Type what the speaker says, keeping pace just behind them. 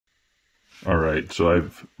All right, so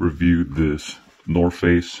I've reviewed this North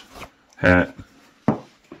Face hat,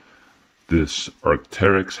 this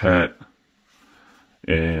Arc'teryx hat,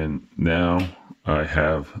 and now I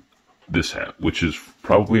have this hat, which is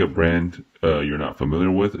probably a brand you're not familiar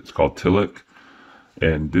with. It's called Tillak,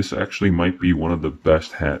 and this actually might be one of the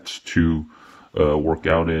best hats to work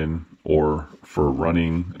out in, or for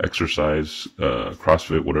running, exercise,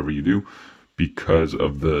 CrossFit, whatever you do, because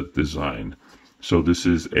of the design. So this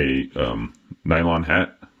is a nylon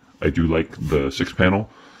hat. I do like the 6-panel.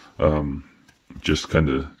 Just kind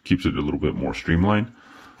of keeps it a little bit more streamlined.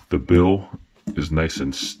 The bill is nice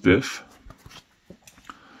and stiff.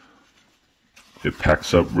 It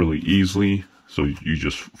packs up really easily, so you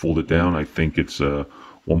just fold it down. I think it's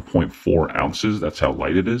 1.4 ounces. That's how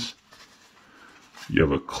light it is. You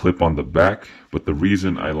have a clip on the back, but the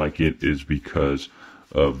reason I like it is because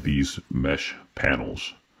of these mesh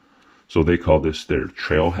panels. So they call this their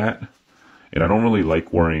trail hat, and I don't really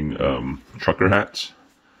like wearing trucker hats,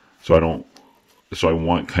 so I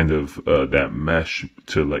want kind of that mesh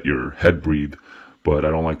to let your head breathe, but I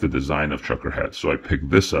don't like the design of trucker hats. So I picked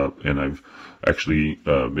this up, and I've actually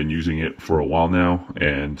been using it for a while now,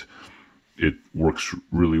 and it works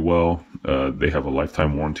really well. They have a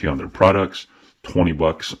lifetime warranty on their products,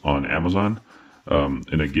 $20 on Amazon,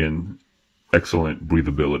 and again, excellent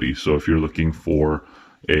breathability. So if you're looking for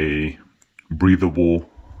a breathable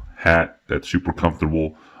hat that's super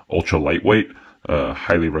comfortable, ultra lightweight,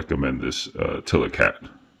 highly recommend this Tillak hat.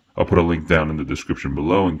 I'll put a link down in the description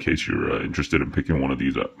below in case you're interested in picking one of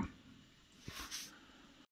these up.